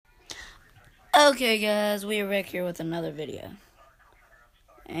Okay, guys, we are back here with another video,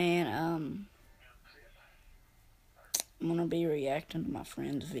 and I'm gonna be reacting to my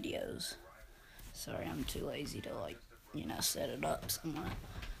friends' videos. Sorry, I'm too lazy to set it up, so I'm gonna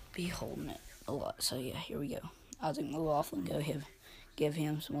be holding it a lot. So yeah, here we go. Isaac McLaughlin, go give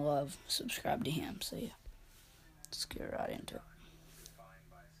him some love, subscribe to him. So yeah, let's get right into it.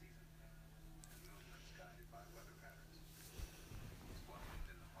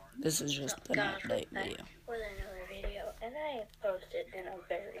 This is just an update video. With another video, and I have posted in a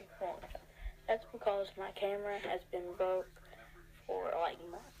very long time. That's because my camera has been broke for like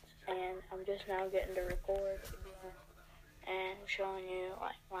months, and I'm just now getting to record again and showing you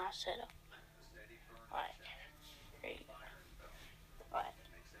like my setup. Like, here you go. Like,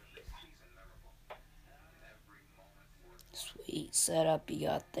 Sweet setup you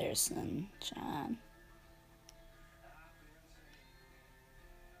got there, sunshine.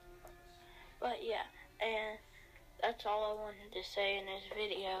 but yeah, and that's all I wanted to say in this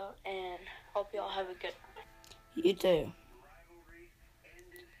video, and hope y'all have a good night. You too.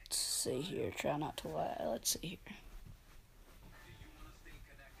 Let's see here. Try not to lie. Let's see here.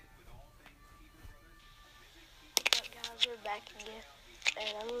 But guys, we're back again, and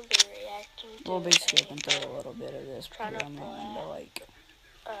I'm gonna be reacting to. We'll be skipping through a little bit of this Try because not I'm to not into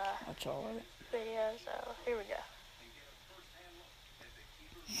watch all of it. video, so here we go.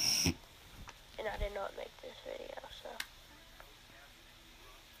 And I did not make this video, so.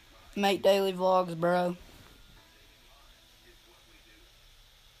 Make daily vlogs, bro.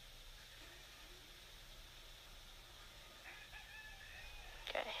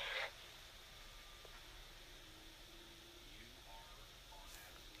 Okay.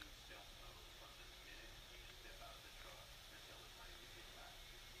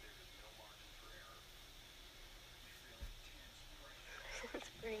 It's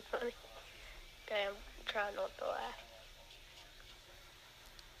pretty funny. Okay, I'm trying not to laugh.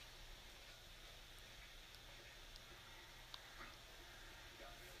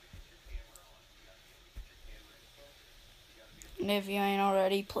 And if you ain't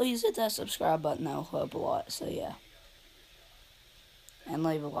already, please hit that subscribe button. That'll help a lot. So yeah. And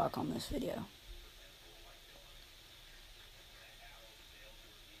leave a like on this video.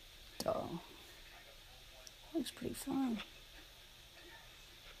 So, looks pretty fun.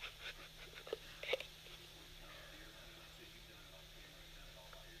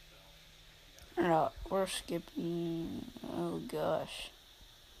 Alright, we're skipping. Oh gosh.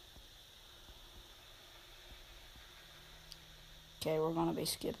 Okay, we're gonna be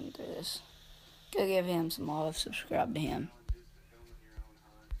skipping through this. Go give him some love, subscribe to him.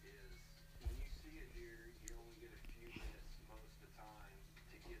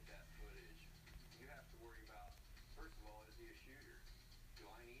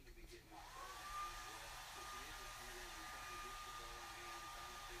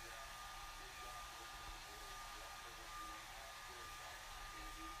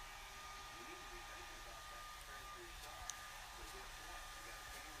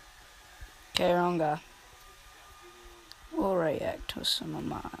 Okay, wrong guy. We'll react to some of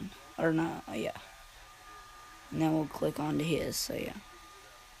mine. Or no, yeah. And then we'll click onto his, so yeah.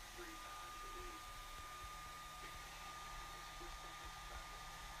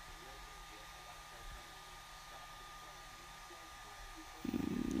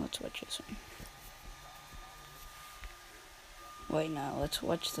 Let's watch this one. Wait, no, let's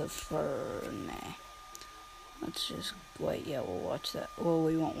watch the nah. Let's just wait, yeah, we'll watch that. Well,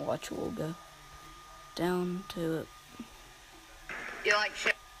 we won't watch it, we'll go down to it. You like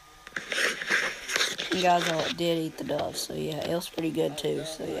shit? You guys all did eat the dove, so yeah, it was pretty good too,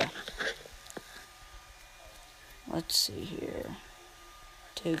 so yeah. Let's see here.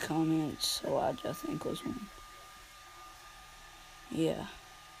 2 comments, Elijah I think was one. Yeah.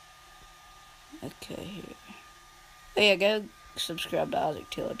 Okay, here. Oh yeah, go subscribe to Isaac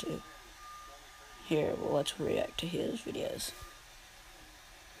Tiller too. Here, well, let's react to his videos.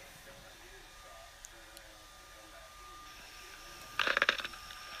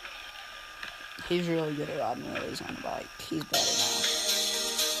 He's really good at riding wheelies on a bike. He's better now.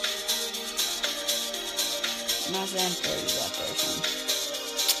 Nice M30s out there, son.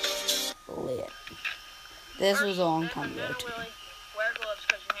 Lit. This was a long time ago, too. Wear gloves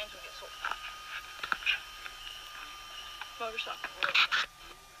because your hands will get sore. Motorcycle.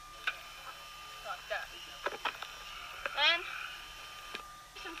 Like that. And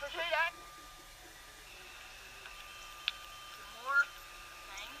listen for 2 days. Some more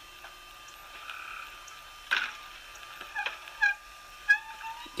things.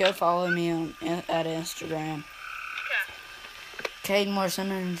 Go follow me at Instagram. Okay. Caden Morrison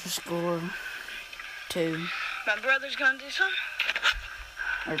 _ 2. My brother's gonna do something.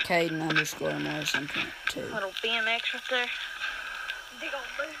 Or Caden underscore more something at 2. Little BMX right there.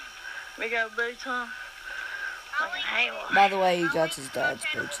 Big old boots on. Like a halo. By the way, he got his dad's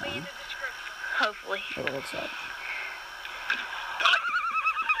boots on. Hopefully. It looks like.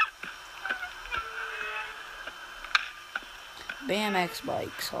 BMX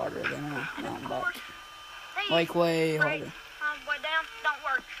bike's harder than a mountain bike. Like, way harder. Way down don't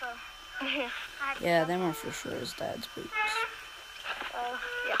work, so. Yeah, them are for sure his dad's boots.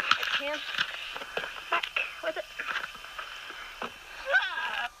 Yeah, it's him. Back with it.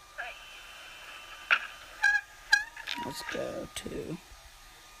 Let's go to